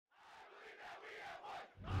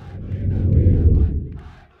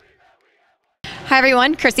Hi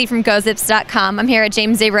everyone, Chrissy from GoZips.com. I'm here at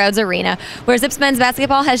James A. Rhodes Arena, where Zips men's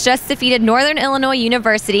basketball has just defeated Northern Illinois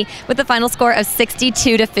University with a final score of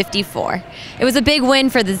 62-54. It was a big win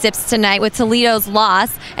for the Zips tonight with Toledo's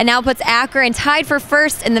loss, and now puts Akron tied for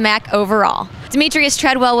first in the MAC overall. Demetrius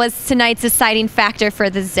Treadwell was tonight's deciding factor for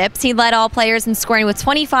the Zips. He led all players in scoring with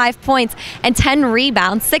 25 points and 10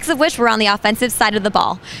 rebounds, 6 of which were on the offensive side of the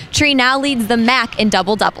ball. Tree now leads the MAC in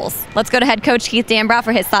double-doubles. Let's go to head coach Keith Dambrot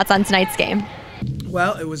for his thoughts on tonight's game.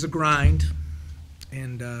 Well, it was a grind,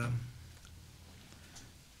 and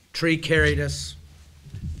Tree carried us.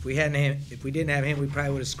 If we didn't have him, we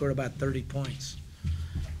probably would have scored about 30 points.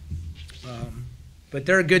 But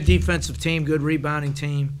they're a good defensive team, good rebounding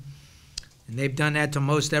team, and they've done that to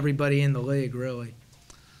most everybody in the league, really.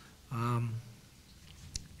 And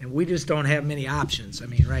we just don't have many options. I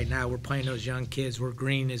mean, right now we're playing those young kids. We're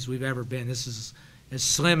green as we've ever been. This is as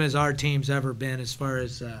slim as our team's ever been as far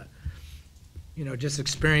as just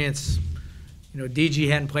experience. DG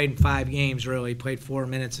hadn't played in 5 games, really. He played 4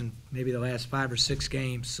 minutes in maybe the last 5 or 6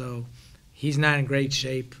 games, so he's not in great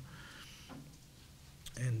shape.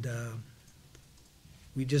 And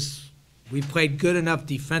we played good enough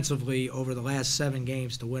defensively over the last 7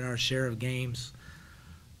 games to win our share of games.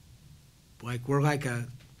 We're like a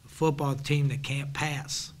football team that can't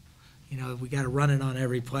pass. We got to run it on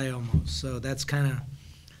every play almost. So that's kind of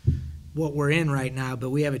what we're in right now, but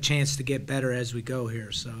we have a chance to get better as we go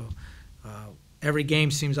here. So every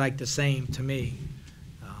game seems like the same to me,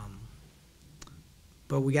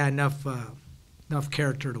 but we got enough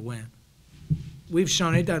character to win. We've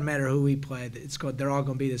shown it doesn't matter who we play; they're all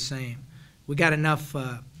going to be the same. We got enough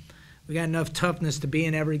toughness to be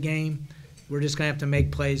in every game. We're just going to have to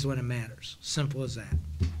make plays when it matters. Simple as that.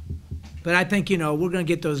 But I think we're going to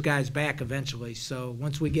get those guys back eventually. So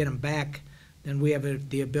once we get them back, then we have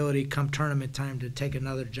the ability come tournament time to take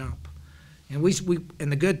another jump. And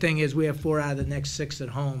and the good thing is we have 4 out of the next 6 at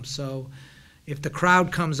home. So if the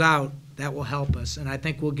crowd comes out, that will help us. And I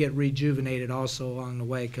think we'll get rejuvenated also along the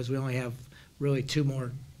way because we only have really 2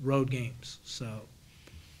 more road games.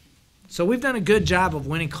 So we've done a good job of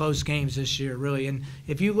winning close games this year, really. And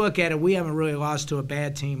if you look at it, we haven't really lost to a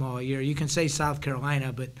bad team all year. You can say South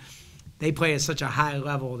Carolina, but they play at such a high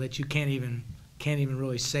level that you can't even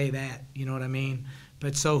really say that, you know what I mean?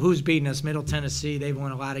 But so who's beating us? Middle Tennessee, they've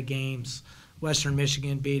won a lot of games. Western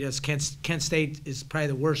Michigan beat us. Kent State is probably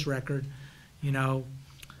the worst record, Who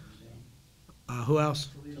else?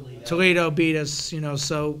 Toledo beat us,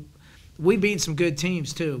 so we've beaten some good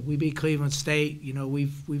teams too. We beat Cleveland State,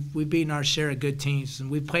 we've beaten our share of good teams,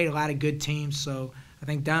 and we've played a lot of good teams, so I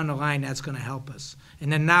think down the line that's going to help us.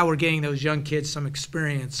 And then now we're getting those young kids some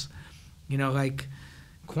experience, like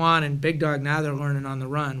Quan and Big Dog, now they're learning on the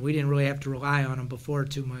run. We didn't really have to rely on them before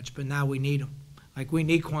too much, but now we need them. We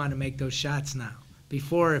need Quan to make those shots now.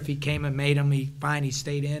 Before, if he came and made them, he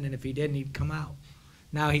stayed in, and if he didn't, he'd come out.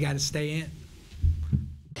 Now he got to stay in.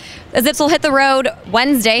 The Zips will hit the road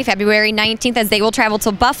Wednesday, February 19th, as they will travel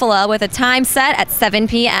to Buffalo with a time set at 7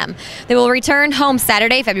 p.m. They will return home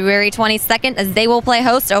Saturday, February 22nd, as they will play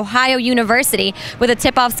host Ohio University with a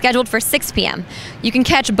tip-off scheduled for 6 p.m. You can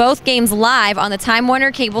catch both games live on the Time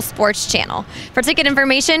Warner Cable Sports Channel. For ticket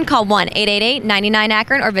information, call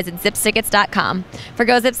 1-888-99-AKRON or visit zipstickets.com. For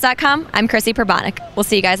GoZips.com, I'm Chrissy Perbonik. We'll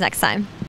see you guys next time.